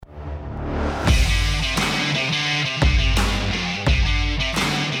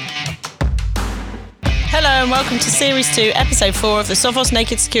Hello and welcome to Series 2, Episode 4 of the Sophos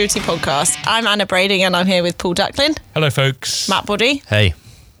Naked Security Podcast. I'm Anna Brading and I'm here with Paul Ducklin. Hello, folks. Matt Boddy. Hey.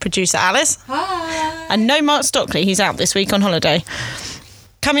 Producer Alice. Hi. And no Mark Stockley, he's out this week on holiday.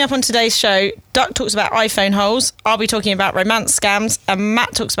 Coming up on today's show, Duck talks about iPhone holes, I'll be talking about romance scams, and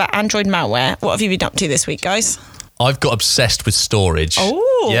Matt talks about Android malware. What have you been up to this week, guys? I've got obsessed with storage.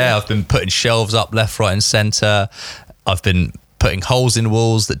 Oh. Yeah, I've been putting shelves up left, right and centre. I've been putting holes in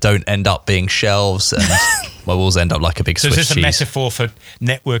walls that don't end up being shelves, and my walls end up like a big So Swiss is this cheese. a metaphor for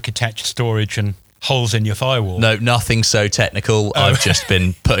network-attached storage and holes in your firewall? No, nothing so technical. I've just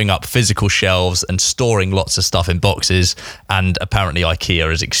been putting up physical shelves and storing lots of stuff in boxes, and apparently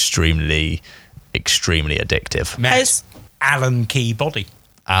IKEA is extremely, extremely addictive. Matt's Allen key body.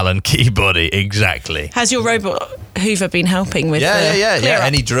 Allen Keybody, exactly. Has your robot Hoover been helping with Yeah. clear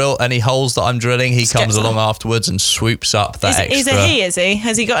up? Any holes that I'm drilling, he comes gets along them. afterwards and swoops up that extra. He's a he, is he?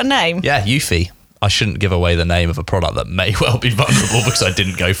 Has he got a name? Yeah, Eufy. I shouldn't give away the name of a product that may well be vulnerable because I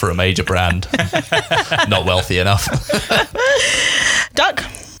didn't go for a major brand. Not wealthy enough. Duck?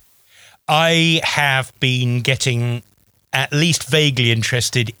 I have been getting at least vaguely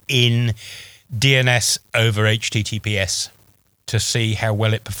interested in DNS over HTTPS to see how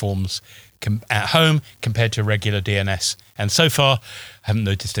well it performs at home compared to regular DNS. And so far, I haven't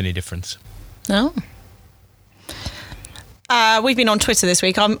noticed any difference. No. We've been on Twitter this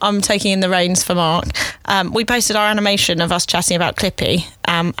week. I'm taking in the reins for Mark. We posted our animation of us chatting about Clippy,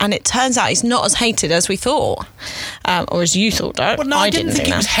 and it turns out it's not as hated as we thought, or as you thought, Doug. Well, no, I didn't think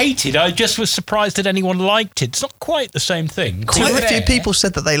it was hated. I just was surprised that anyone liked it. It's not quite the same thing. Quite a few people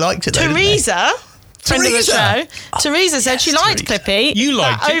said that they liked it, though, Teresa, friend of the show, Teresa said she liked Teresa. Clippy. You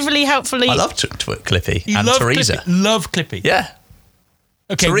liked it. Overly helpfully. I love Clippy You and love Teresa. Clippy. Love Clippy. Yeah.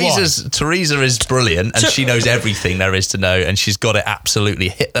 Okay, Teresa is brilliant, and she knows everything there is to know, and she's got it absolutely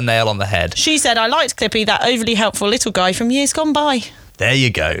hit the nail on the head. She said, I liked Clippy, that overly helpful little guy from years gone by. There you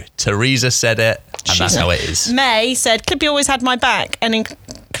go. Teresa said it, and that's how it is. May said, Clippy always had my back, and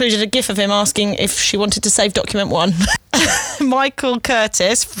included a gif of him asking if she wanted to save document 1. Michael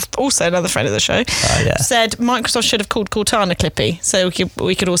Curtis, also another friend of the show, said Microsoft should have called Cortana Clippy, so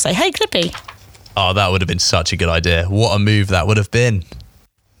we could all say, hey, Clippy. Oh, that would have been such a good idea. What a move that would have been.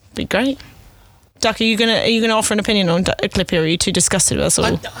 Be great. Duck, are you gonna offer an opinion on Clippy, or are you too disgusted with us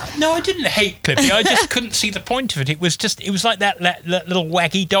all? No, I didn't hate Clippy. I just couldn't see the point of it. It was like that little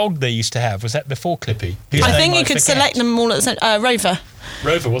waggy dog they used to have. Was that before Clippy? I think you could select them all at the same Rover.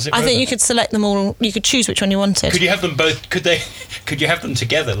 Rover, was it? I Rover? think you could select them all. You could choose which one you wanted. Could you have them both? Could you have them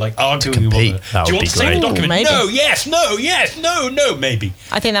together? Like, to compete. That do you would want be to save great. the document? Maybe. No, yes, no, yes, no, maybe.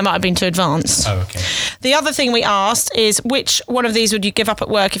 I think that might have been too advanced. Oh, okay. The other thing we asked is which one of these would you give up at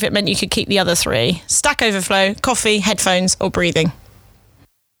work if it meant you could keep the other 3? Stack Overflow, coffee, headphones, or breathing?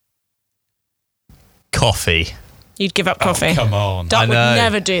 Coffee. You'd give up coffee. Oh, come on. Duck I would know.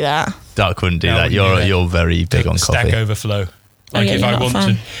 never do that. Duck wouldn't do No, I that. wouldn't do that. You're very big on Stack coffee. Overflow. Like yeah, if you're I not a want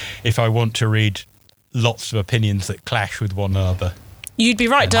fan. if I want to read lots of opinions that clash with one another. You'd be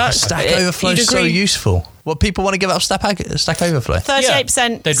right, Duck. Stack You'd Overflow is so agree. useful. What people want to give up Stack Overflow.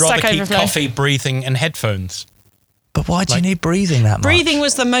 38% They'd rather Stack keep Overflow. coffee, breathing, and headphones. But why do you need breathing that much? Breathing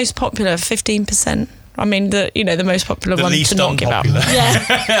was the most popular, 15%. I mean, the most popular The one least to not give up. unpopular.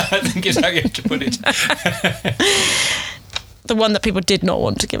 Yeah, I think is how you have to put it. the one that people did not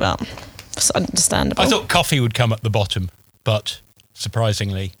want to give up. It's understandable. I thought coffee would come at the bottom, but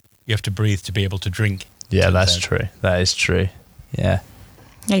surprisingly, you have to breathe to be able to drink. Yeah, that's true. That is true. Yeah.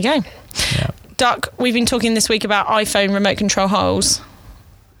 There you go. Yeah. Duck, we've been talking this week about iPhone remote control holes.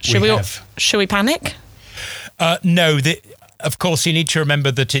 Should we panic? No, of course, you need to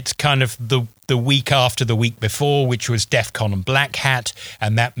remember that it's kind of the week after the week before, which was DEF CON and Black Hat,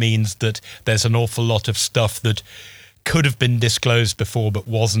 and that means that there's an awful lot of stuff that could have been disclosed before but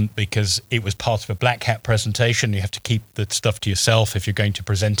wasn't because it was part of a Black Hat presentation. You have to keep the stuff to yourself if you're going to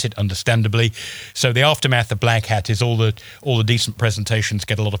present it, understandably. So the aftermath of Black Hat is all the decent presentations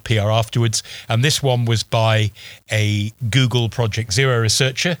get a lot of PR afterwards, and this one was by a Google Project Zero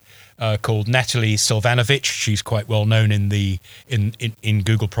researcher called Natalie Silvanovich. She's quite well known in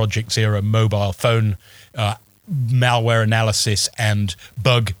Google Project Zero mobile phone malware analysis and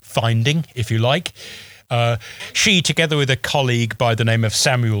bug finding, if you like. She, together with a colleague by the name of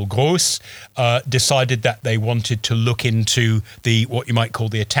Samuel Gross, decided that they wanted to look into what you might call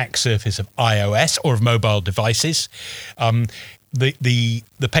the attack surface of iOS or of mobile devices. The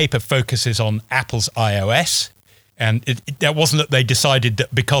paper focuses on Apple's iOS. And that wasn't that they decided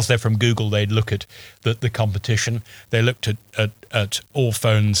that because they're from Google, they'd look at the competition. They looked at all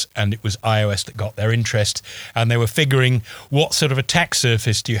phones, and it was iOS that got their interest. And they were figuring what sort of attack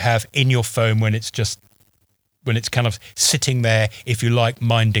surface do you have in your phone when it's just when it's kind of sitting there, if you like,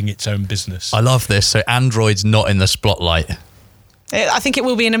 minding its own business. I love this. So Android's not in the spotlight. I think it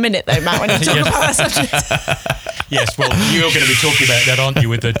will be in a minute, though, Matt, when you talk about that subject. Yes, well, you're going to be talking about that, aren't you,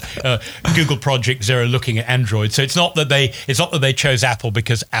 with the Google Project Zero looking at Android. So it's not that they chose Apple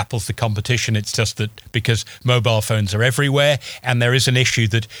because Apple's the competition. It's just that because mobile phones are everywhere, and there is an issue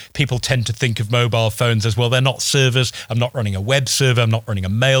that people tend to think of mobile phones as, well, they're not servers. I'm not running a web server. I'm not running a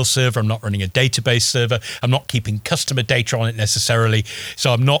mail server. I'm not running a database server. I'm not keeping customer data on it necessarily.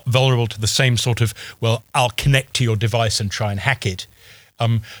 So I'm not vulnerable to the same sort of, well, I'll connect to your device and try and hack it.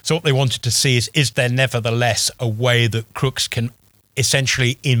 So what they wanted to see is there nevertheless a way that crooks can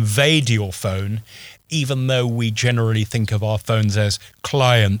essentially invade your phone, even though we generally think of our phones as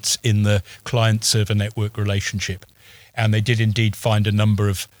clients in the client-server network relationship. And they did indeed find a number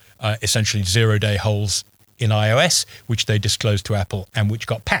of essentially zero-day holes in iOS, which they disclosed to Apple and which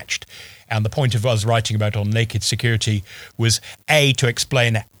got patched. And the point of us writing about on Naked Security was, A, to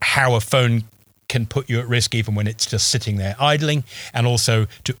explain how a phone can put you at risk even when it's just sitting there idling, and also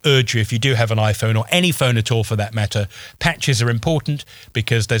to urge you, if you do have an iPhone or any phone at all for that matter, patches are important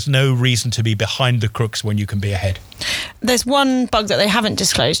because there's no reason to be behind the crooks when you can be ahead. There's one bug that they haven't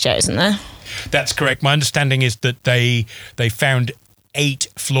disclosed yet, isn't there? That's correct. My understanding is that they found 8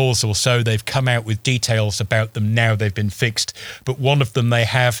 flaws or so. They've come out with details about them now. They've been fixed. But one of them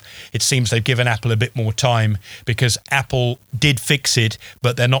it seems they've given Apple a bit more time, because Apple did fix it,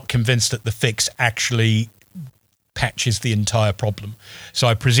 but they're not convinced that the fix actually patches the entire problem. So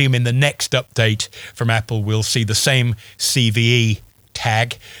I presume in the next update from Apple, we'll see the same CVE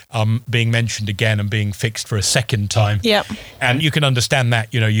tag being mentioned again and being fixed for a second time. Yep. And you can understand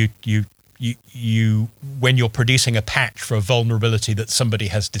that, you when you're producing a patch for a vulnerability that somebody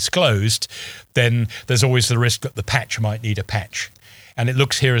has disclosed, then there's always the risk that the patch might need a patch. And it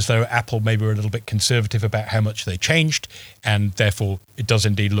looks here as though Apple maybe were a little bit conservative about how much they changed, and therefore it does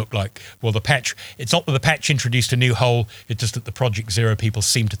indeed look like, well, it's not that the patch introduced a new hole, it's just that the Project Zero people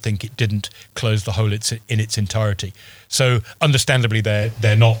seem to think it didn't close the hole in its entirety. So understandably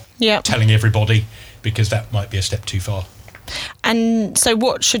they're not telling everybody, because that might be a step too far. And so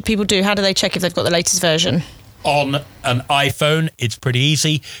what should people do? How do they check if they've got the latest version? On an iPhone, it's pretty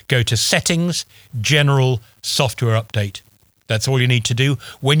easy. Go to Settings, General, Software Update. That's all you need to do.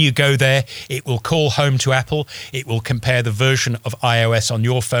 When you go there, it will call home to Apple. It will compare the version of iOS on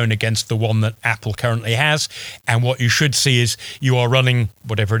your phone against the one that Apple currently has. And what you should see is you are running,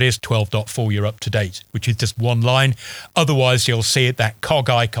 whatever it is, 12.4, you're up to date, which is just one line. Otherwise, you'll see it, that cog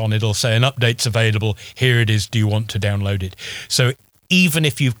icon, it'll say an update's available. Here it is. Do you want to download it? So even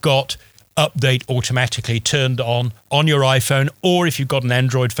if you've got update automatically turned on your iPhone, or if you've got an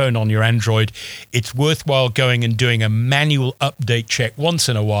Android phone on your Android, it's worthwhile going and doing a manual update check once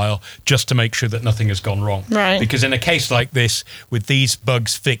in a while just to make sure that nothing has gone wrong. Right. Because in a case like this, with these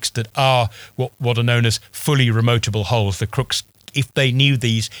bugs fixed that are what are known as fully remotable holes, the crooks, if they knew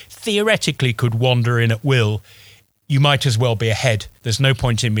these, theoretically could wander in at will. You might as well be ahead. There's no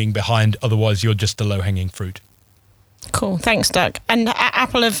point in being behind, otherwise you're just the low-hanging fruit. Cool, thanks, Doug. And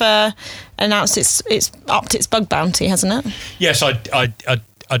Apple have announced it's upped its bug bounty, hasn't it? Yes,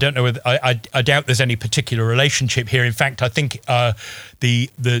 I don't know whether I doubt there's any particular relationship here. In fact, I think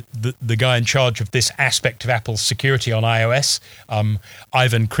the guy in charge of this aspect of Apple's security on iOS,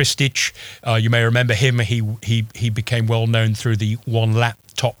 Ivan Kristich, you may remember him. He became well known through the One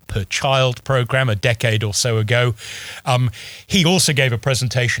Laptop Per Child program a decade or so ago. He also gave a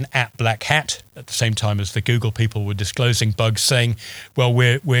presentation at Black Hat at the same time as the Google people were disclosing bugs, saying, well,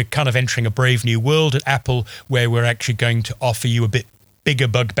 we're kind of entering a brave new world at Apple where we're actually going to offer you a bit bigger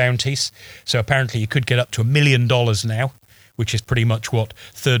bug bounties. So apparently you could get up to $1 million now, which is pretty much what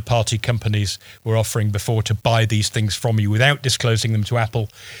third-party companies were offering before to buy these things from you without disclosing them to Apple.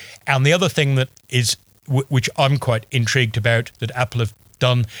 And the other thing that is, which I'm quite intrigued about, that Apple have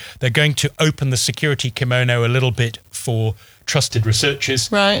done, they're going to open the security kimono a little bit for trusted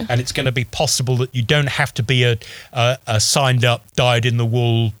researchers. Right. And it's going to be possible that you don't have to be a signed-up,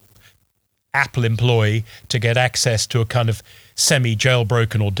 dyed-in-the-wool Apple employee to get access to a kind of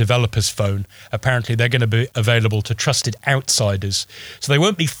semi-jailbroken or developer's phone. Apparently they're going to be available to trusted outsiders. So they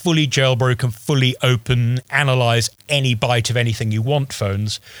won't be fully jailbroken, fully open, analyze any byte of anything you want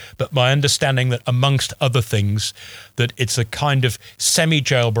phones. But my understanding that amongst other things, that it's a kind of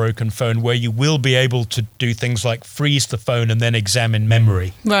semi-jailbroken phone where you will be able to do things like freeze the phone and then examine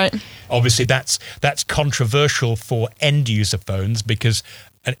memory. Right. Obviously that's controversial for end user phones, because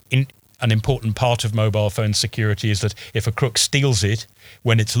an important part of mobile phone security is that if a crook steals it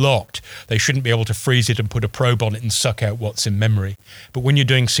when it's locked, they shouldn't be able to freeze it and put a probe on it and suck out what's in memory. But when you're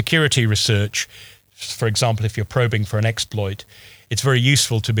doing security research, for example, if you're probing for an exploit, it's very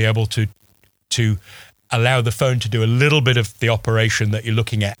useful to be able to allow the phone to do a little bit of the operation that you're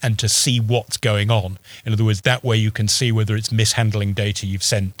looking at and to see what's going on. In other words, that way you can see whether it's mishandling data you've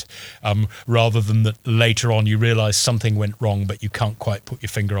sent, rather than that later on you realize something went wrong, but you can't quite put your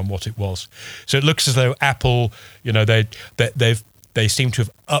finger on what it was. So it looks as though Apple, they seem to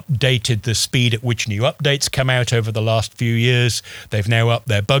have updated the speed at which new updates come out over the last few years. They've now upped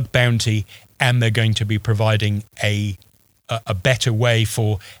their bug bounty, and they're going to be providing a better way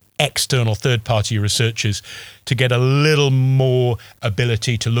for external third-party researchers to get a little more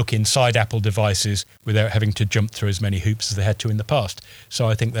ability to look inside Apple devices without having to jump through as many hoops as they had to in the past. So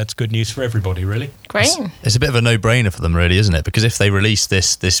I think that's good news for everybody, really. Great. It's a bit of a no-brainer for them, really, isn't it? Because if they release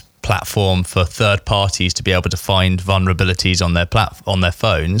this platform for third parties to be able to find vulnerabilities on their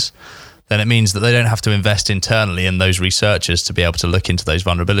phones, then it means that they don't have to invest internally in those researchers to be able to look into those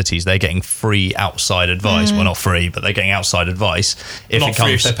vulnerabilities. They're getting free outside advice. Well, not free, but they're getting outside advice. If they're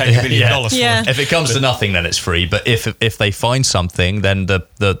paying $1 million for it. If it comes to nothing, then it's free. But if they find something, then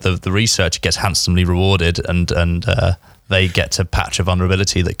the researcher gets handsomely rewarded, and they get to patch a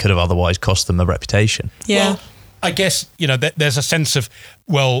vulnerability that could have otherwise cost them a reputation. Yeah. Well, I guess, there's a sense of,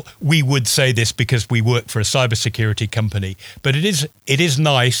 well, we would say this because we work for a cybersecurity company, but it is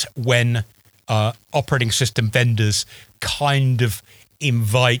nice when operating system vendors kind of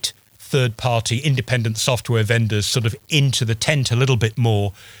invite third-party independent software vendors sort of into the tent a little bit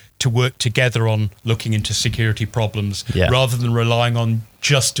more to work together on looking into security problems, rather than relying on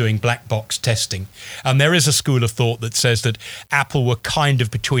just doing black box testing. And there is a school of thought that says that Apple were kind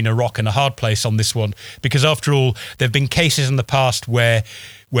of between a rock and a hard place on this one, because after all, there have been cases in the past where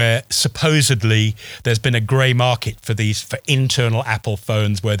supposedly there's been a grey market for internal Apple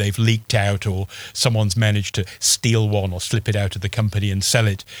phones where they've leaked out, or someone's managed to steal one or slip it out of the company and sell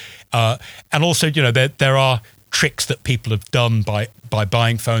it. And also, there are tricks that people have done by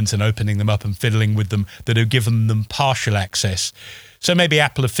buying phones and opening them up and fiddling with them that have given them partial access. So maybe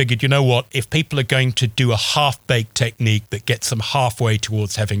Apple have figured, you know what, if people are going to do a half-baked technique that gets them halfway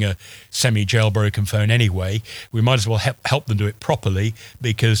towards having a semi-jailbroken phone anyway, we might as well help them do it properly,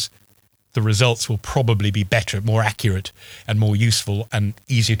 because the results will probably be better, more accurate, and more useful and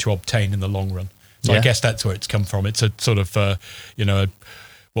easier to obtain in the long run. So I guess that's where it's come from. It's a sort of,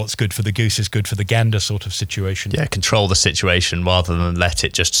 what's good for the goose is good for the gander sort of situation. Yeah, control the situation rather than let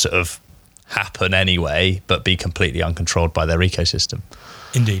it just sort of happen anyway, but be completely uncontrolled by their ecosystem.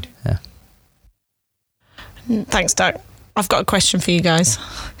 Indeed. Yeah. Thanks, Doug. I've got a question for you guys.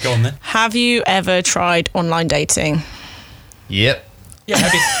 Go on then. Have you ever tried online dating? Yep. Yeah,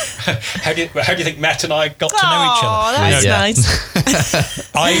 how do you think Matt and I got to know each other?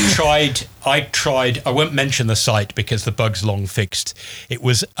 That's nice. I tried, I won't mention the site because the bug's long fixed. It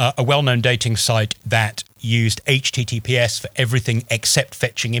was a well-known dating site that used HTTPS for everything except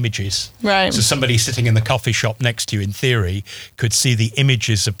fetching images. Right. So somebody sitting in the coffee shop next to you, in theory, could see the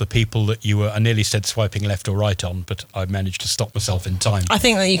images of the people that you were, I nearly said swiping left or right on, but I managed to stop myself in time. I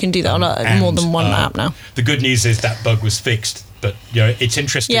think that you can do that on more than one app now. The good news is that bug was fixed. But it's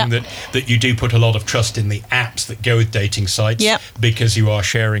interesting that you do put a lot of trust in the apps that go with dating sites, because you are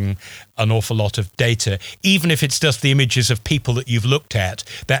sharing an awful lot of data. Even if it's just the images of people that you've looked at,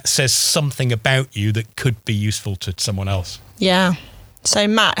 that says something about you that could be useful to someone else. Yeah. So,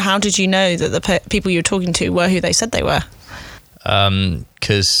 Matt, how did you know that the people you were talking to were who they said they were?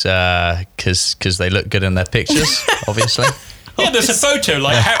 Because they look good in their pictures, obviously. Yeah, there's a photo.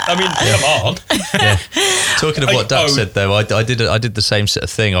 Come on. Yeah. Talking of what Doug said, though, I did the same sort of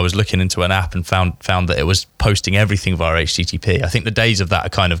thing. I was looking into an app and found that it was posting everything via HTTP. I think the days of that are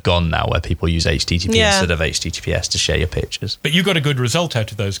kind of gone now, where people use HTTP instead of HTTPS to share your pictures. But you got a good result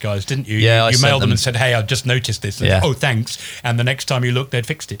out of those guys, didn't you? Yeah, you mailed them and said, "Hey, I just noticed this." And, oh, thanks. And the next time you looked, they'd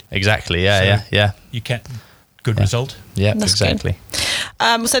fixed it. Exactly. Yeah. You can't. Good result. Yeah, That's exactly.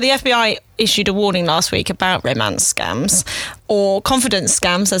 So the FBI issued a warning last week about romance scams, or confidence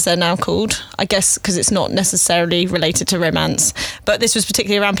scams as they're now called, I guess because it's not necessarily related to romance. But this was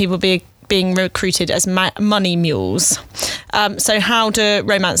particularly around people being recruited as money mules. So how do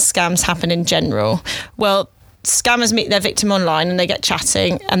romance scams happen in general? Well, scammers meet their victim online and they get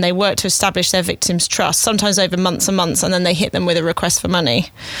chatting and they work to establish their victim's trust, sometimes over months and months, and then they hit them with a request for money.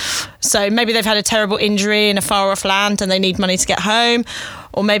 So maybe they've had a terrible injury in a far off land and they need money to get home,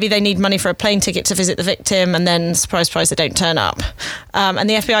 or maybe they need money for a plane ticket to visit the victim, and then surprise, surprise, they don't turn up. And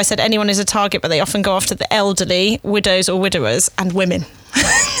the FBI said anyone is a target, but they often go after the elderly, widows or widowers, and women,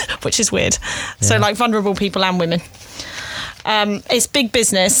 which is weird. Yeah. So like vulnerable people and women. It's big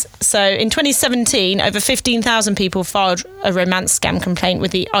business. So in 2017, over 15,000 people filed a romance scam complaint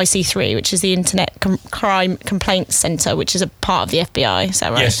with the IC3, which is the Internet Crime Complaint Centre, which is a part of the FBI. Is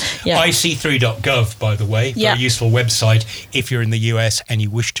that right? Yes. Yeah. IC3.gov, by the way, very useful website if you're in the US and you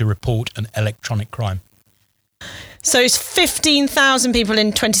wish to report an electronic crime. So it's 15,000 people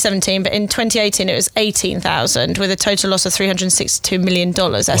in 2017, but in 2018 it was 18,000 with a total loss of $362 million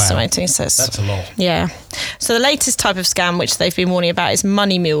estimating. So that's a lot. Yeah. So the latest type of scam, which they've been warning about, is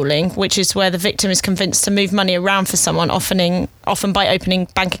money muling, which is where the victim is convinced to move money around for someone, often by opening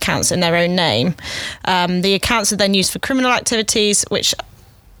bank accounts in their own name. The accounts are then used for criminal activities, which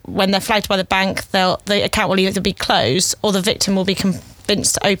when they're flagged by the bank, the account will either be closed or the victim will be convinced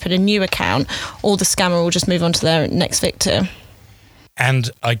to open a new account, or the scammer will just move on to their next victim. And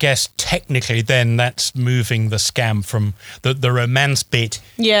I guess technically then that's moving the scam from the romance bit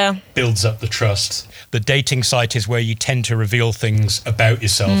builds up the trust. The dating site is where you tend to reveal things about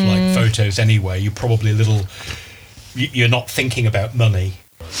yourself, like photos anyway. You're not thinking about money.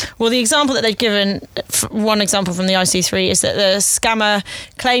 Well, the example that they've given, one example from the IC3, is that the scammer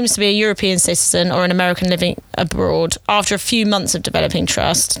claims to be a European citizen or an American living abroad. After a few months of developing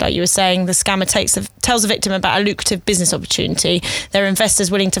trust, like you were saying, the scammer tells the victim about a lucrative business opportunity. There are investors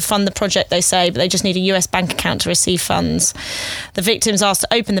willing to fund the project, they say, but they just need a US bank account to receive funds. The victim's asked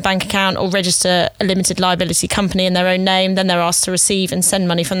to open the bank account or register a limited liability company in their own name. Then they're asked to receive and send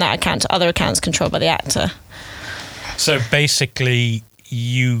money from that account to other accounts controlled by the actor. So basically,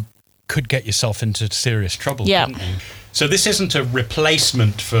 you could get yourself into serious trouble, couldn't you? So this isn't a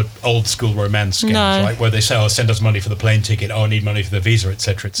replacement for old school romance scams, right? Where they say, send us money for the plane ticket, I need money for the visa,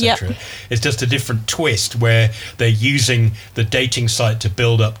 etc., etc. Yep. It's just a different twist where they're using the dating site to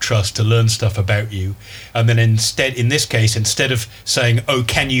build up trust, to learn stuff about you. And then in this case, instead of saying,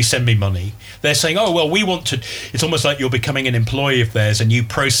 can you send me money? They're saying, we want to... It's almost like you're becoming an employee of theirs and you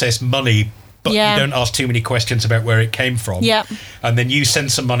process money, but you don't ask too many questions about where it came from. Yep. And then you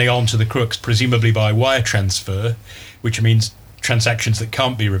send some money on to the crooks, presumably by wire transfer, which means transactions that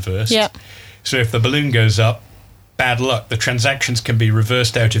can't be reversed. Yep. So if the balloon goes up, bad luck. The transactions can be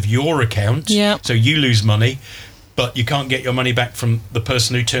reversed out of your account. Yep. So you lose money, but you can't get your money back from the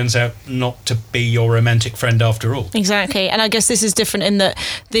person who turns out not to be your romantic friend after all. Exactly. And I guess this is different in that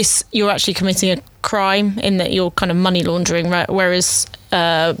you're actually committing a crime, in that you're kind of money laundering, right? Whereas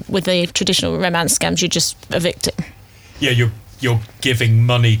with the traditional romance scams, you're just a victim. Yeah, you're giving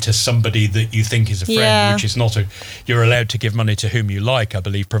money to somebody that you think is a friend, which is not you're allowed to give money to whom you like, I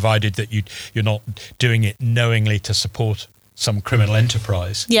believe, provided that you're not doing it knowingly to support some criminal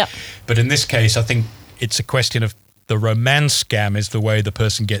enterprise. Yeah. But in this case, I think it's a question of the romance scam is the way the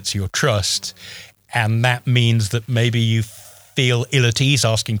person gets your trust, and that means that maybe you feel ill at ease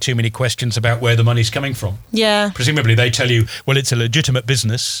asking too many questions about where the money's coming from. Yeah. Presumably they tell you, well, it's a legitimate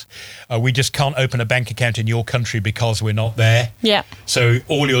business. We just can't open a bank account in your country because we're not there. Yeah. So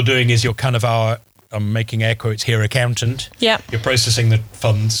all you're doing is you're kind of I'm making air quotes here, accountant. Yeah. You're processing the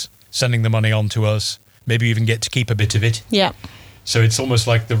funds, sending the money on to us. Maybe you even get to keep a bit of it. Yeah. So it's almost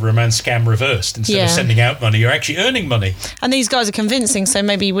like the romance scam reversed. Instead of sending out money, you're actually earning money. And these guys are convincing, so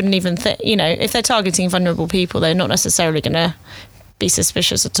maybe you wouldn't even if they're targeting vulnerable people, they're not necessarily going to be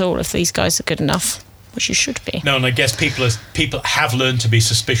suspicious at all if these guys are good enough, which you should be. No, and I guess people have learned to be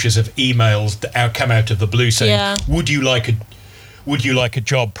suspicious of emails that come out of the blue saying, would you like a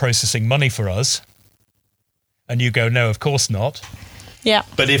job processing money for us? And you go, no, of course not. Yeah.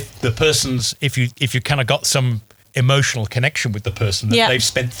 But if you kind of got some emotional connection with the person that they've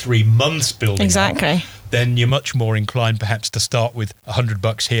spent 3 months building up, then you're much more inclined perhaps to start with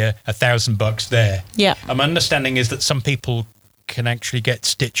 $100 here, $1,000 there. Yeah. And my understanding is that some people can actually get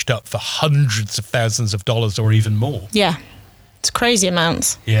stitched up for hundreds of thousands of dollars or even more. Yeah. It's crazy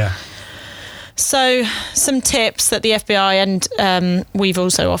amounts. Yeah. So some tips that the FBI and we've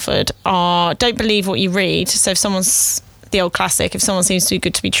also offered are, don't believe what you read. So if someone's the old classic, if someone seems too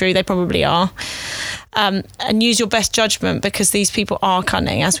good to be true, they probably are. And use your best judgment, because these people are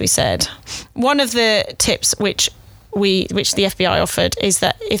cunning, as we said. One of the tips which the FBI offered is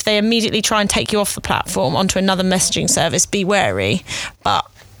that if they immediately try and take you off the platform onto another messaging service, be wary. But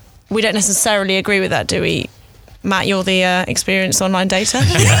we don't necessarily agree with that, do we? Matt, you're the experienced online dater.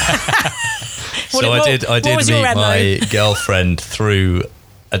 So I did meet my girlfriend through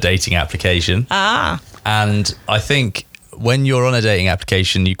a dating application. And I think when you're on a dating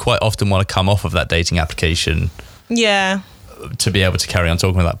application, you quite often want to come off of that dating application. Yeah. to be able to carry on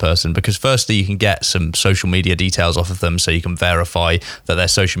talking with that person, because firstly you can get some social media details off of them, so you can verify that their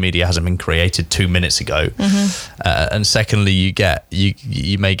social media hasn't been created 2 minutes ago. And secondly,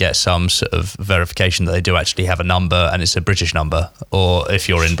 you may get some sort of verification that they do actually have a number, and it's a British number, or if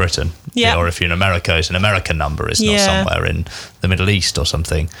you're in Britain, or if you're in America, it's an American number, it's not somewhere in the Middle East or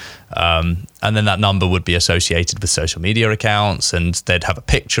something. And then that number would be associated with social media accounts, and they'd have a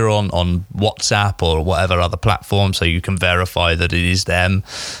picture on WhatsApp or whatever other platform, so you can verify that it is them.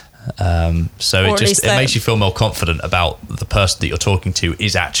 So it makes you feel more confident about the person that you're talking to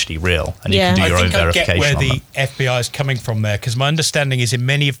is actually real, and you can do your own verification. I get where the FBI is coming from there, because my understanding is in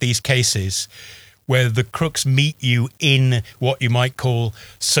many of these cases where the crooks meet you in what you might call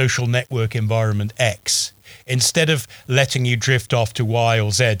social network environment X, instead of letting you drift off to Y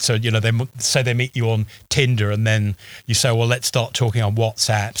or Z, so, they say they meet you on Tinder, and then you say, well, let's start talking on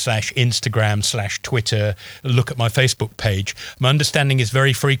WhatsApp /Instagram /Twitter, look at my Facebook page. My understanding is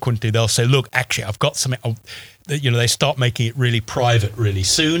very frequently they'll say, look, actually, I've got something. They start making it really private really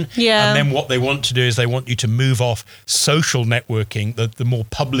soon. And then what they want to do is they want you to move off social networking, the more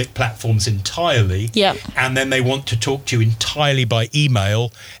public platforms entirely. And then they want to talk to you entirely by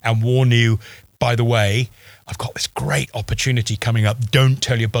email and warn you, by the way, I've got this great opportunity coming up. Don't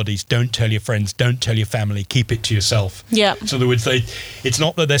tell your buddies, don't tell your friends, don't tell your family, keep it to yourself. So in other words, it's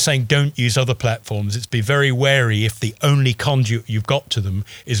not that they're saying don't use other platforms. It's be very wary if the only conduit you've got to them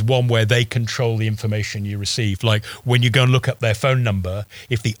is one where they control the information you receive. Like when you go and look up their phone number,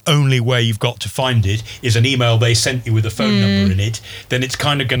 if the only way you've got to find it is an email they sent you with a phone number in it, then it's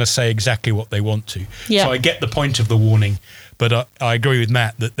kind of going to say exactly what they want to. So I get the point of the warning. But I agree with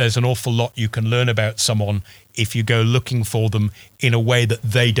Matt that there's an awful lot you can learn about someone if you go looking for them in a way that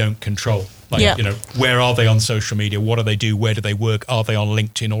they don't control. Like, where are they on social media? What do they do? Where do they work? Are they on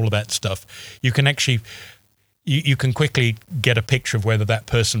LinkedIn? All of that stuff. You can actually, you can quickly get a picture of whether that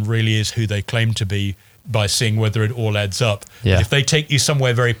person really is who they claim to be by seeing whether it all adds up. But if they take you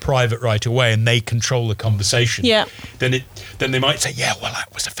somewhere very private right away and they control the conversation, then they might say, well,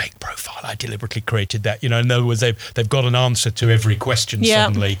 that was a fake profile. I deliberately created that. In other words, they've got an answer to every question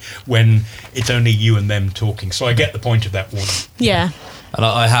suddenly when it's only you and them talking. So I get the point of that warning. And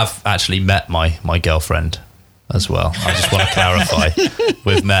I have actually met my girlfriend as well. I just want to clarify.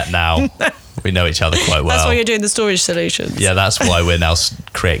 We've met now. We know each other quite well. That's why you're doing the storage solutions. Yeah, that's why we're now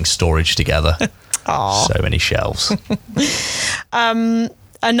creating storage together. So many shelves.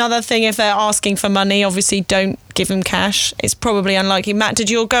 Another thing, if they're asking for money, obviously don't give them cash. It's probably unlikely. Matt, did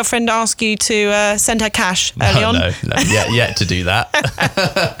your girlfriend ask you to send her cash early on? No, yet to do that.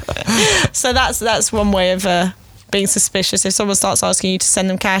 So that's one way of being suspicious. If someone starts asking you to send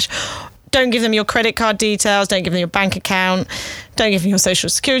them cash, don't give them your credit card details, don't give them your bank account, don't give them your social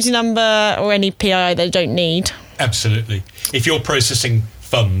security number or any PII they don't need. Absolutely. If you're processing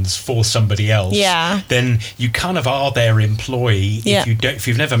funds for somebody else, then you kind of are their employee. If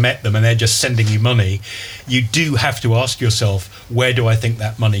you've never met them and they're just sending you money, you do have to ask yourself, where do I think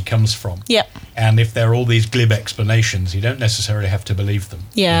that money comes from? And if there are all these glib explanations, you don't necessarily have to believe them.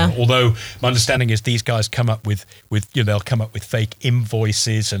 Although my understanding is these guys come up with they'll come up with fake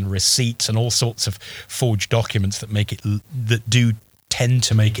invoices and receipts and all sorts of forged documents that do tend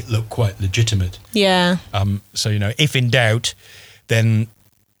to make it look quite legitimate. So if in doubt, then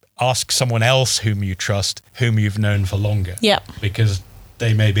ask someone else whom you trust, whom you've known for longer. Because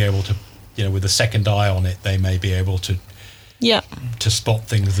they may be able to, with a second eye on it, they may be able to spot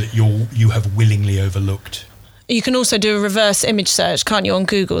things that you have willingly overlooked. You can also do a reverse image search, can't you, on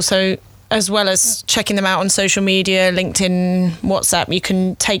Google? So as well as checking them out on social media, LinkedIn, WhatsApp, you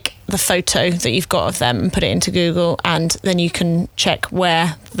can take the photo that you've got of them and put it into Google, and then you can check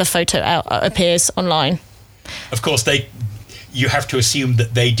where the photo appears online. Of course, you have to assume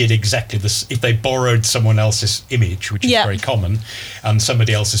that they did exactly this. If they borrowed someone else's image, which is very common, and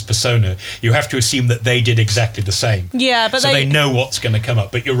somebody else's persona, you have to assume that they did exactly the same. But so they know what's going to come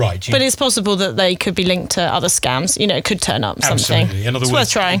up. But you're right. But it's possible that they could be linked to other scams. It could turn up something. Absolutely. In other words,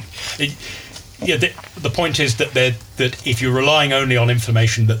 worth trying. The point is that if you're relying only on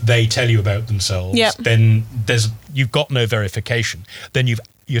information that they tell you about themselves, then you've got no verification. Then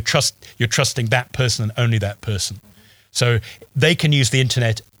you're trusting that person and only that person. So they can use the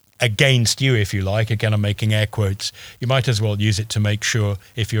internet against you, if you like. Again, I'm making air quotes. You might as well use it to make sure,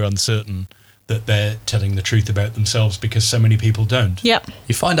 if you're uncertain, that they're telling the truth about themselves, because so many people don't. Yep.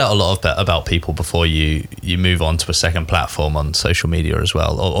 You find out a lot about people before you move on to a second platform on social media as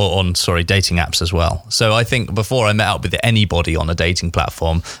well, or on dating apps as well. So I think before I met up with anybody on a dating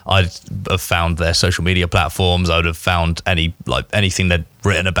platform, I'd have found their social media platforms. I would have found anything they'd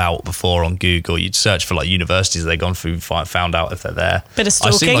written about before on Google. You'd search for universities they've gone through, found out if they're there. Bit of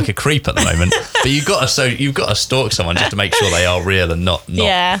stalking. I seem like a creep at the moment, but you've got to stalk someone just to make sure they are real and not.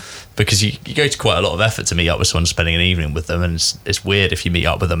 Yeah. Because you go to quite a lot of effort to meet up with someone, spending an evening with them, and it's weird if you meet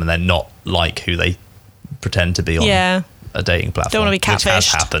up with them and they're not like who they pretend to be on a dating platform. Don't want to be catfished. Which has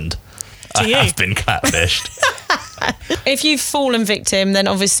happened. To you. I have been catfished. If you've fallen victim, then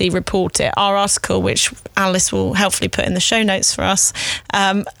obviously report it. Our article, which Alice will helpfully put in the show notes for us,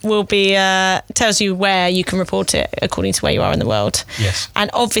 will be tells you where you can report it according to where you are in the world. Yes.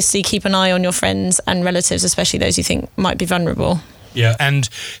 And obviously keep an eye on your friends and relatives, especially those you think might be vulnerable. Yeah, and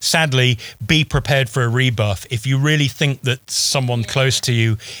sadly, be prepared for a rebuff. If you really think that someone close to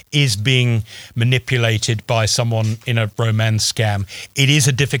you is being manipulated by someone in a romance scam, it is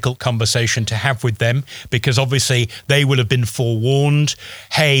a difficult conversation to have with them, because obviously they will have been forewarned.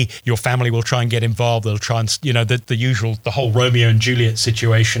 Hey, your family will try and get involved. They'll try and, the usual, the whole Romeo and Juliet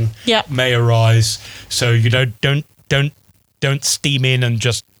situation may arise. So, don't steam in and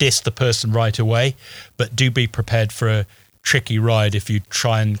just diss the person right away, but do be prepared for a tricky ride if you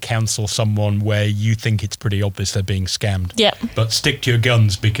try and counsel someone where you think it's pretty obvious they're being scammed. Yeah. But stick to your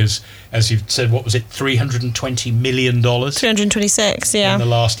guns, because, as you've said, what was it, $320 million? 326, yeah. In the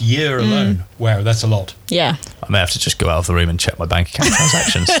last year alone. Wow, that's a lot. Yeah. I may have to just go out of the room and check my bank account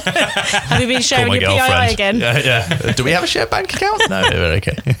transactions. Have you been sharing your PII again? Yeah. Do we have a shared bank account? No, we're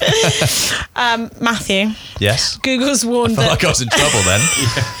okay. Matthew. Yes? Google's warned I felt like I was in trouble then.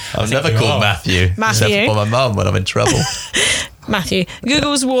 I've never called Matthew. Except for my mum when I'm in trouble. Matthew.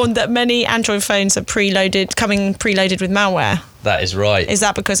 Google's warned that many Android phones are coming preloaded with malware. That is right. Is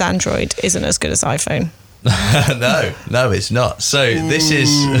that because Android isn't as good as iPhone? No, it's not. So this is.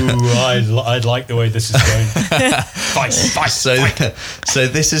 I like the way this is going. Fight. So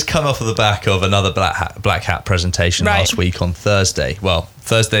this has come off of the back of another Black Hat presentation last week on Thursday. Well,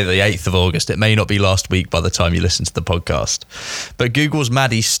 Thursday the 8th of August. It may not be last week by the time you listen to the podcast. But Google's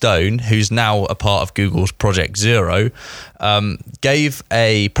Maddie Stone, who's now a part of Google's Project Zero, gave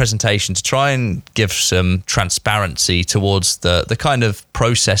a presentation to try and give some transparency towards the kind of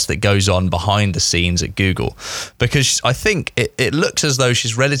process that goes on behind the scenes at Google. Because I think it looks as though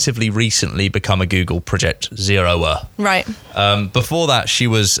she's relatively recently become a Google Project Zeroer. Right. Before that, she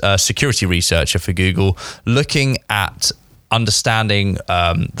was a security researcher for Google, looking at understanding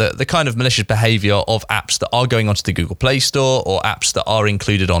the kind of malicious behavior of apps that are going onto the Google Play Store or apps that are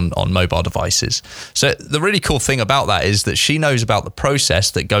included on mobile devices. So the really cool thing about that is that she knows about the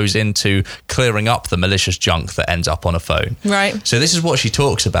process that goes into clearing up the malicious junk that ends up on a phone. Right. So this is what she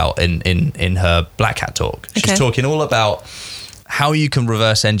talks about in her Black Hat talk. She's talking all about how you can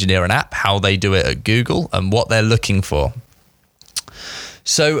reverse engineer an app, how they do it at Google, and what they're looking for.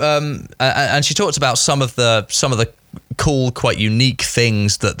 So, and she talked about some of the cool, quite unique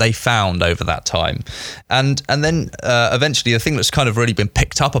things that they found over that time. And then eventually the thing that's kind of really been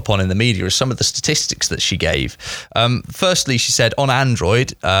picked up upon in the media is some of the statistics that she gave. Firstly, she said on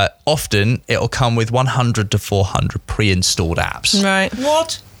Android, often it'll come with 100 to 400 pre-installed apps. Right.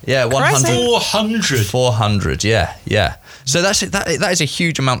 What? Yeah, 100. 400. 400, yeah. So that is a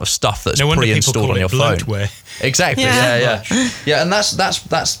huge amount of stuff that's pre-installed on your phone. Bloatware. Exactly. Yeah. And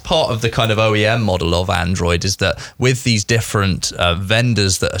that's part of the kind of OEM model of Android, is that with these different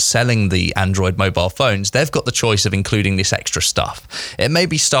vendors that are selling the Android mobile phones, they've got the choice of including this extra stuff. It may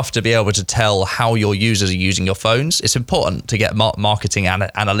be stuff to be able to tell how your users are using your phones. It's important to get marketing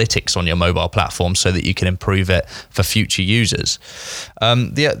analytics on your mobile platform so that you can improve it for future users.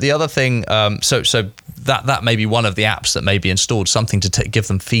 The other thing, so that may be one of the apps that may be installed, something to give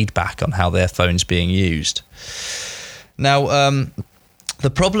them feedback on how their phone's being used. Now, the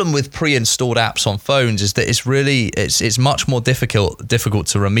problem with pre-installed apps on phones is that it's much more difficult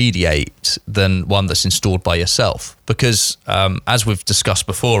to remediate than one that's installed by yourself, because as we've discussed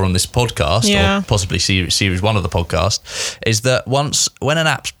before on this podcast, or possibly series 1 of the podcast, is that when an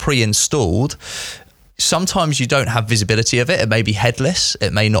app's pre-installed, sometimes you don't have visibility of it. It may be headless.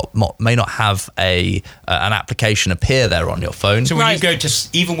 It may not have an application appear there on your phone. So when you go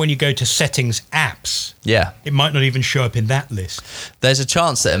to settings apps, it might not even show up in that list. There's a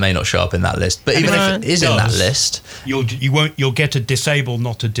chance that it may not show up in that list. But even if it is in that list, you'll get a disable,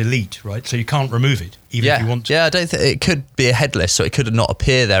 not a delete, right? So you can't remove it. even if you want to. Yeah, I don't think it could be a headless, so it could not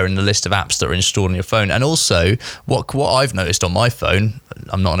appear there in the list of apps that are installed on your phone. And also, what I've noticed on my phone,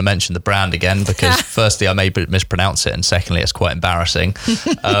 I'm not going to mention the brand again because firstly, I may mispronounce it, and secondly, it's quite embarrassing.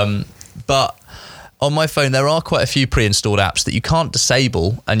 But on my phone, there are quite a few pre-installed apps that you can't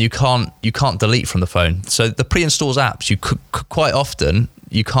disable and you can't delete from the phone. So the pre-installed apps, you could quite often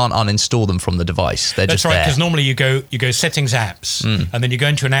you can't uninstall them from the device. They're That's just right, there. because normally you go settings apps, and then you go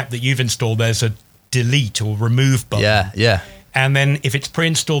into an app that you've installed. There's a delete or remove button. Yeah. And then if it's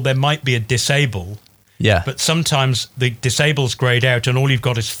pre-installed, there might be a disable. Yeah. But sometimes the disable's grayed out and all you've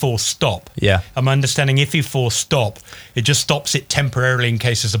got is force stop. Yeah. I'm understanding if you force stop, it just stops it temporarily in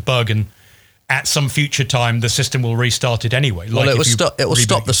case there's a bug, and at some future time the system will restart it anyway. Well, it will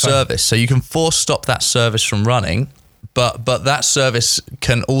stop the service. So you can force stop that service from running, but that service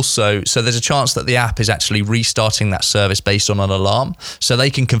can also, so there's a chance that the app is actually restarting that service based on an alarm. So they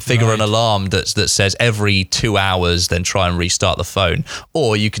can configure an alarm that says every 2 hours, then try and restart the phone.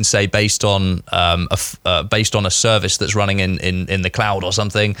 Or you can say based on a service that's running in the cloud or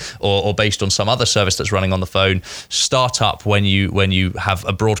something, or based on some other service that's running on the phone, start up when you have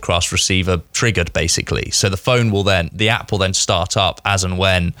a broadcast receiver triggered, basically. So the app will then start up as and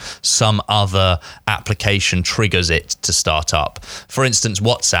when some other application triggers it to start up. For instance,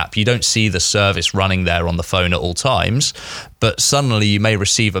 WhatsApp, you don't see the service running there on the phone at all times, but suddenly you may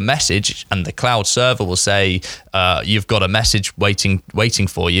receive a message and the cloud server will say, you've got a message waiting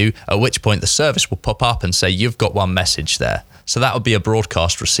for you, at which point the service will pop up and say, you've got one message there. So that would be a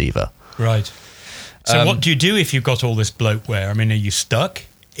broadcast receiver. Right. So what do you do if you've got all this bloatware? I mean, are you stuck?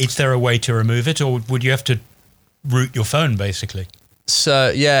 Is there a way to remove it, or would you have to root your phone, basically?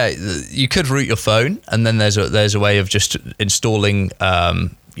 So yeah, you could root your phone, and then there's a way of just installing a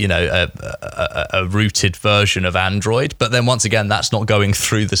rooted version of Android. But then once again, that's not going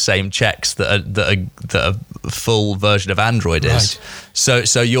through the same checks that a full version of Android is. Right.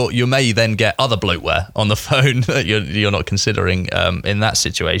 So you may then get other bloatware on the phone that you're not considering in that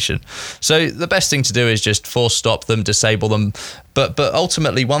situation. So the best thing to do is just force stop them, disable them. But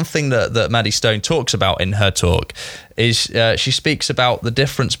ultimately, one thing that Maddie Stone talks about in her talk is she speaks about the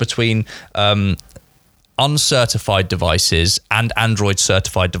difference between uncertified devices and Android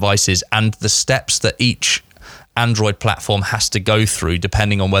certified devices, and the steps that each Android platform has to go through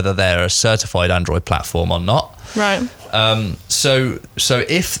depending on whether they're a certified Android platform or not. Right. So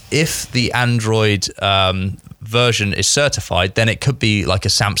if the Android version is certified, then it could be like a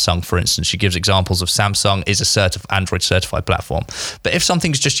Samsung, for instance. She gives examples of Samsung is a Android certified platform. But if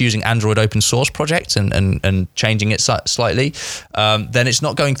something's just using Android open source projects and changing it slightly, then it's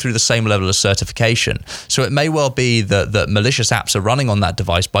not going through the same level of certification. So it may well be that malicious apps are running on that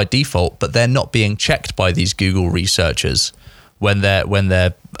device by default, but they're not being checked by these Google researchers when they're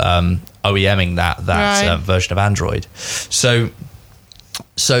OEMing that right. Version of Android. So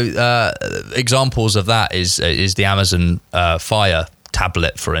examples of that is the Amazon Fire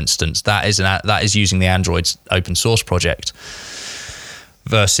tablet, for instance. That is using the Android's open source project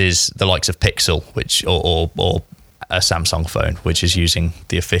versus the likes of Pixel, which or a Samsung phone, which is using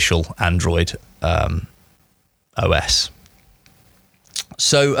the official Android OS.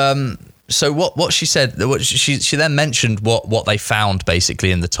 So what she said, she then mentioned what they found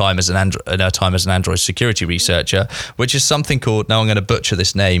basically in her time as an Android security researcher, which is something called, now I'm going to butcher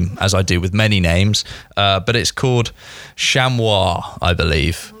this name as I do with many names, but it's called Chamois, I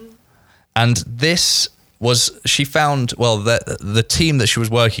believe. And this was, she found, well, the team that she was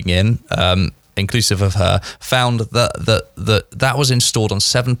working in, inclusive of her, found that was installed on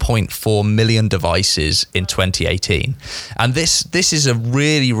 7.4 million devices in 2018. And this is a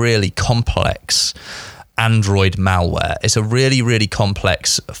really, really complex Android malware. It's a really, really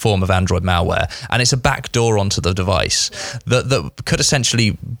complex form of Android malware, and it's a backdoor onto the device that could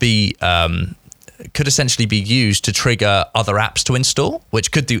essentially be used to trigger other apps to install,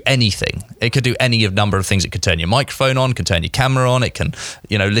 which could do anything. It could do any of number of things. It could turn your microphone on, can turn your camera on, it can,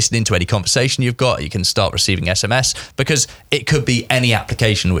 listen into any conversation you've got, you can start receiving SMS, because it could be any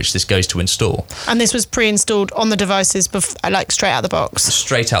application which this goes to install. And this was pre-installed on the devices, straight out the box?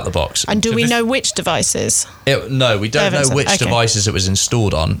 Straight out the box. And do we know which devices? No, we don't know which devices it was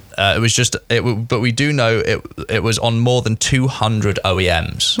installed on. But we do know it was on more than 200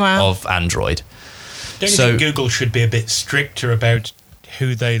 OEMs of Android. Don't you think Google should be a bit stricter about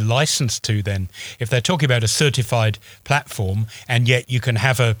who they license to then? If they're talking about a certified platform, and yet you can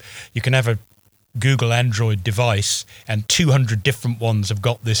have a Google Android device and 200 different ones have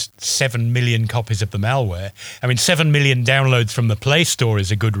got this 7 million copies of the malware. I mean, 7 million downloads from the Play Store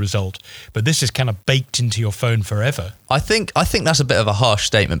is a good result, but this is kind of baked into your phone forever. I think that's a bit of a harsh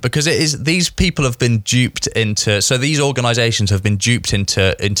statement, because it is, these people have been duped into, so these organizations have been duped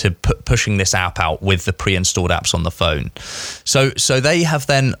into pushing this app out with the pre-installed apps on the phone. So they have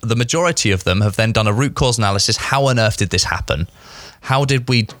then, the majority of them have then done a root cause analysis. How on earth did this happen? How did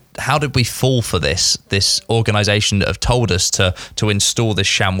we fall for this organization that have told us to install this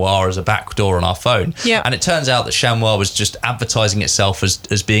chamois as a backdoor on our phone? Yeah. And it turns out that chamois was just advertising itself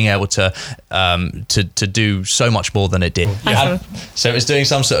as being able to do so much more than it did. Yeah. So it was doing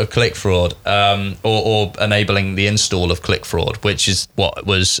some sort of click fraud, or enabling the install of click fraud, which is what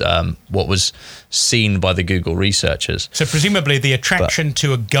was seen by the Google researchers. So presumably the attraction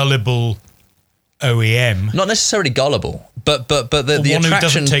to a gullible OEM, not necessarily gullible, but the one attraction, who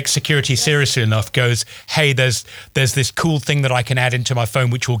doesn't take security seriously enough, goes, hey, there's this cool thing that I can add into my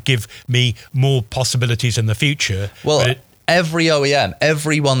phone which will give me more possibilities in the future. Well, every OEM,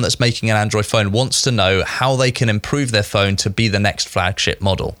 everyone that's making an Android phone wants to know how they can improve their phone to be the next flagship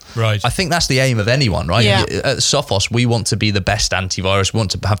model. Right. I think that's the aim of anyone, right? Yeah. At Sophos, we want to be the best antivirus. We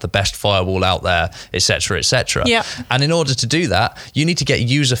want to have the best firewall out there, etc., etc. Yeah. And in order to do that, you need to get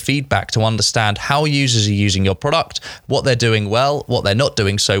user feedback to understand how users are using your product, what they're doing well, what they're not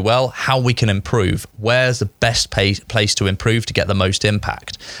doing so well, how we can improve, where's the best place to improve to get the most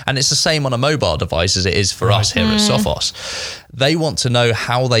impact. And it's the same on a mobile device as it is for us here at Sophos. They want to know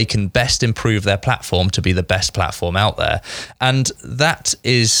how they can best improve their platform to be the best platform out there. And that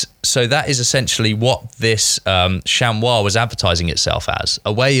is essentially what this chamois was advertising itself as,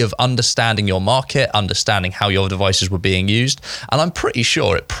 a way of understanding your market, understanding how your devices were being used. And I'm pretty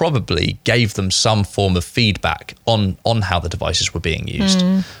sure it probably gave them some form of feedback on how the devices were being used.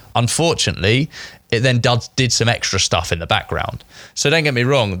 Unfortunately, it then did some extra stuff in the background. So don't get me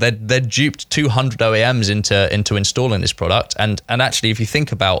wrong, they duped 200 OEMs into installing this product. And actually, if you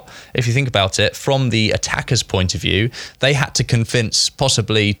think about it from the attacker's point of view, they had to convince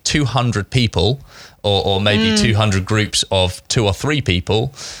possibly 200 people or maybe 200 groups of 2 or 3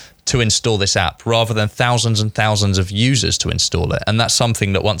 people to install this app, rather than thousands and thousands of users to install it. And that's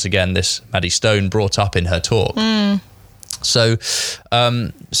something that, once again, this Maddie Stone brought up in her talk. So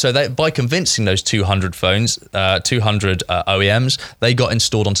they, by convincing those 200 phones, 200 OEMs, they got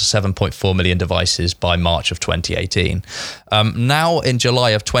installed onto 7.4 million devices by March of 2018. Now in July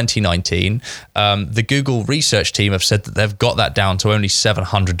of 2019, the Google research team have said that they've got that down to only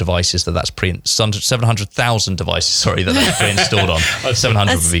 700 devices. 700,000 devices. Sorry, that they've pre-installed on.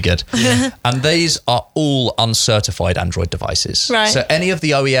 700 would be good. And these are all uncertified Android devices. Right. So any of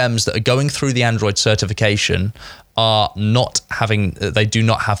the OEMs that are going through the Android certification they do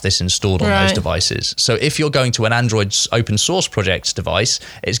not have this installed on those devices. So if you're going to an Android open source project device,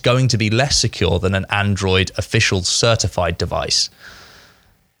 it's going to be less secure than an Android official certified device.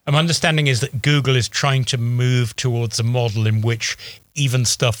 My understanding is that Google is trying to move towards a model in which even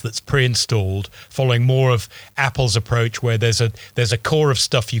stuff that's pre-installed, following more of Apple's approach, where there's a core of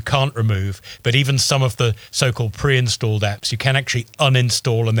stuff you can't remove, but even some of the so-called pre-installed apps you can actually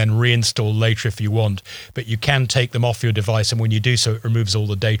uninstall and then reinstall later if you want, but you can take them off your device, and when you do so, it removes all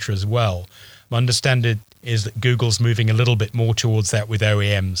the data as well. My understanding is that Google's moving a little bit more towards that with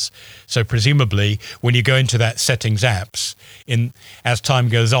OEMs. So presumably, when you go into that settings apps, as time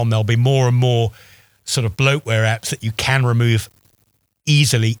goes on, there'll be more and more sort of bloatware apps that you can remove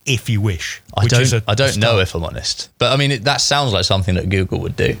easily if you wish. I don't know, if I'm honest, but I mean that sounds like something that Google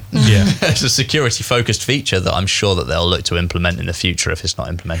would do. Yeah, it's a security focused feature that I'm sure that they'll look to implement in the future if it's not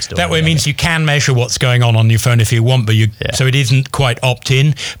implemented. That way means you can measure what's going on your phone if you want, but so it isn't quite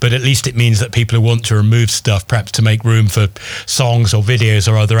opt-in, but at least it means that people who want to remove stuff, perhaps to make room for songs or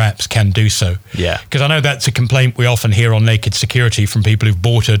videos or other apps, can do so. Yeah, because I know that's a complaint we often hear on Naked Security from people who've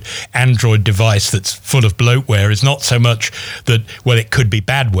bought an Android device that's full of bloatware. It's not so much that, well, it could be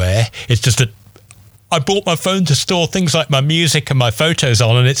badware, it's just that I bought my phone to store things like my music and my photos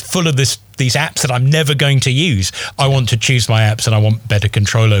on, and it's full of these apps that I'm never going to use. I want to choose my apps and I want better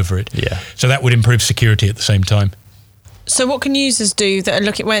control over it. Yeah. So that would improve security at the same time. So what can users do that are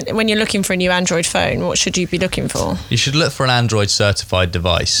looking when you're looking for a new Android phone? What should you be looking for? You should look for an Android certified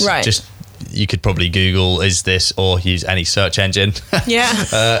device. Right. You could probably Google is this, or use any search engine.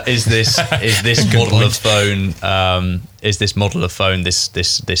 Yeah. Is this model of phone? Is this model of phone?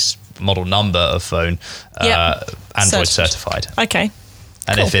 This model number of phone Android certified? Okay.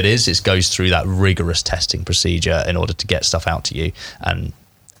 And if it is, it goes through that rigorous testing procedure in order to get stuff out to you. And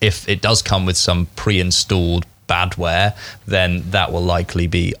if it does come with some pre-installed badware, then that will likely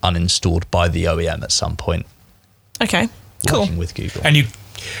be uninstalled by the OEM at some point. Okay, cool. Working with Google. And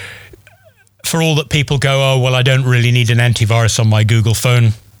for all that people go, oh, well, I don't really need an antivirus on my Google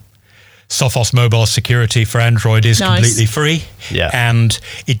phone. Sophos Mobile Security for Android is completely free. Yeah. And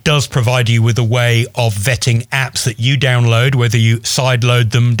it does provide you with a way of vetting apps that you download, whether you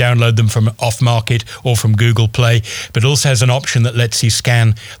sideload them, download them from off-market or from Google Play, but also has an option that lets you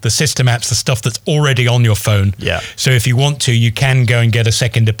scan the system apps, the stuff that's already on your phone. Yeah. So if you want to, you can go and get a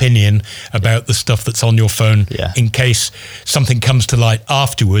second opinion about the stuff that's on your phone in case something comes to light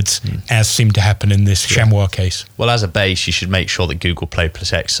afterwards, as seemed to happen in this Chamois case. Well, as a base, you should make sure that Google Play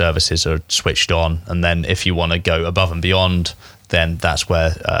Protect services are switched on, and then if you want to go above and beyond, then that's where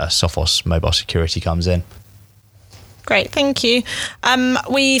Sophos Mobile Security comes in. Great, thank you.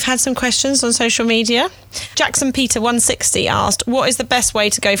 We've had some questions on social media. Jackson Peter 160 asked, what is the best way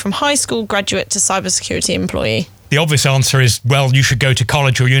to go from high school graduate to cybersecurity employee? The obvious answer is, well, you should go to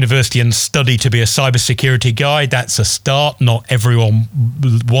college or university and study to be a cybersecurity guy. That's a start. Not everyone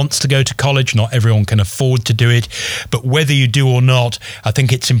wants to go to college. Not everyone can afford to do it. But whether you do or not, I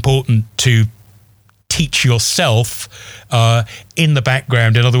think it's important to teach yourself in the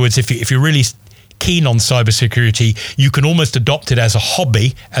background. In other words, if you're really keen on cybersecurity, you can almost adopt it as a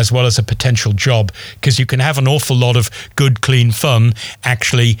hobby as well as a potential job, because you can have an awful lot of good, clean fun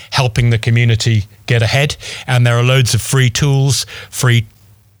actually helping the community get ahead. And there are loads of free tools, free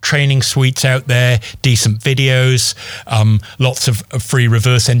training suites out there, decent videos, lots of free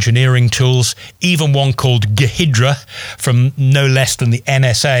reverse engineering tools, even one called Gehidra from no less than the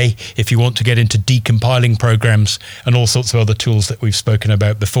NSA, if you want to get into decompiling programs, and all sorts of other tools that we've spoken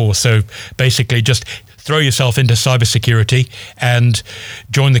about before. So basically just throw yourself into cybersecurity and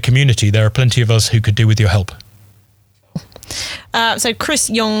join the community. There are plenty of us who could do with your help. So Chris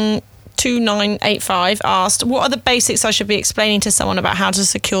Young 2985 asked, what are the basics I should be explaining to someone about how to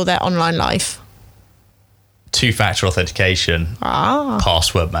secure their online life? Two-factor authentication,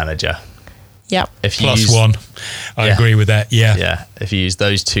 password manager. Yep. +1. I agree with that. Yeah. If you use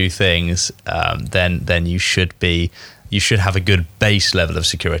those two things, then you should have a good base level of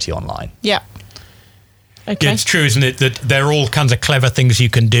security online. Yeah. Okay. Yeah, it's true, isn't it, that there are all kinds of clever things you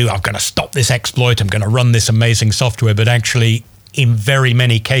can do. I'm going to stop this exploit. I'm going to run this amazing software, but actually, in very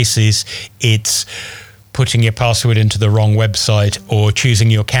many cases, it's putting your password into the wrong website or choosing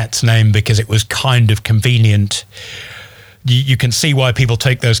your cat's name because it was kind of convenient. You can see why people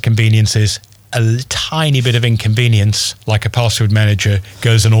take those conveniences. A tiny bit of inconvenience, like a password manager,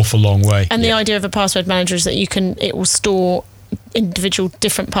 goes an awful long way. And the idea of a password manager is that it will store individual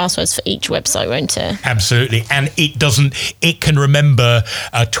different passwords for each website, won't it? Absolutely. And it can remember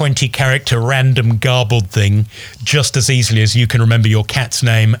a 20-character random garbled thing just as easily as you can remember your cat's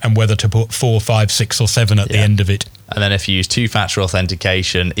name and whether to put 4, 5, 6 or 7 at the end of it. And then if you use two-factor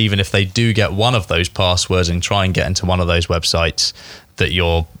authentication, even if they do get one of those passwords and try and get into one of those websites that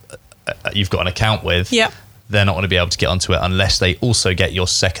you've got an account with, they're not going to be able to get onto it unless they also get your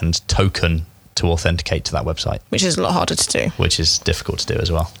second token to authenticate to that website. Which is a lot harder to do. Which is difficult to do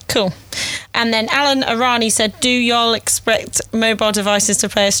as well. Cool. And then Alan Arani said, do y'all expect mobile devices to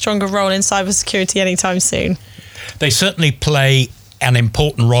play a stronger role in cybersecurity anytime soon? They certainly play an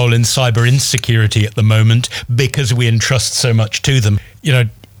important role in cyber insecurity at the moment because we entrust so much to them. You know,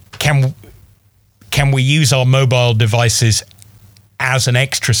 can we use our mobile devices as an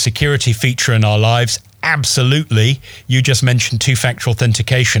extra security feature in our lives? Absolutely. You just mentioned two-factor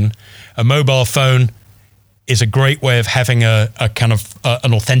authentication. A mobile phone is a great way of having a kind of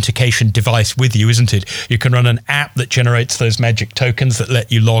an authentication device with you, isn't it? You can run an app that generates those magic tokens that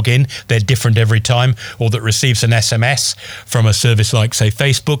let you log in. They're different every time, or that receives an SMS from a service like, say,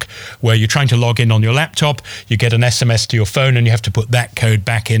 Facebook, where you're trying to log in on your laptop. You get an SMS to your phone and you have to put that code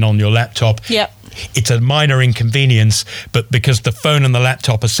back in on your laptop. Yep. It's a minor inconvenience, but because the phone and the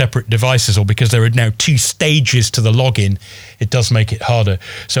laptop are separate devices, or because there are now 2 stages to the login, it does make it harder.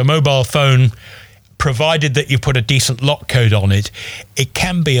 So a mobile phone, provided that you put a decent lock code on it, it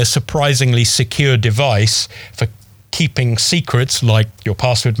can be a surprisingly secure device for keeping secrets like your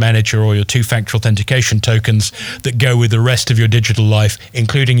password manager or your two-factor authentication tokens that go with the rest of your digital life,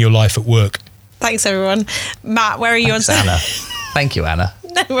 including your life at work. Thanks, everyone. Matt, where are you on... Anna. Thank you, Anna.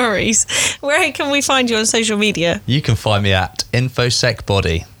 No worries. Where can we find you on social media? You can find me at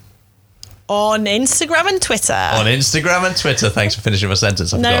InfoSecBody. On Instagram and Twitter. On Instagram and Twitter. Thanks for finishing my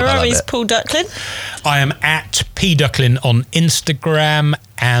sentence. No worries, Paul Ducklin. I am at pducklin on Instagram,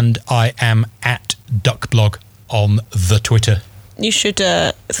 and I am at duckblog on the Twitter. You should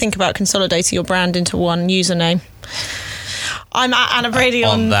think about consolidating your brand into one username. I'm at Anna Brady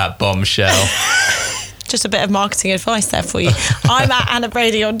on that bombshell. Just a bit of marketing advice there for you. I'm at Anna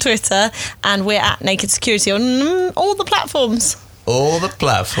Brady on Twitter, and we're at Naked Security on all the platforms. All the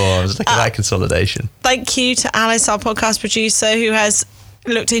platforms. Look at that consolidation. Thank you to Alice, our podcast producer, who has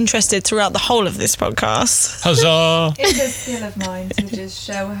looked interested throughout the whole of this podcast. Huzzah! It's a skill of mine to just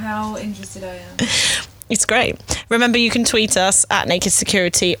show how interested I am. It's great. Remember, you can tweet us at Naked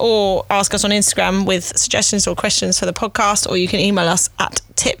Security or ask us on Instagram with suggestions or questions for the podcast, or you can email us at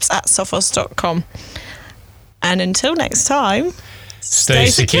tips@sophos.com. And until next time, Stay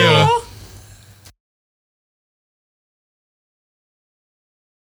secure.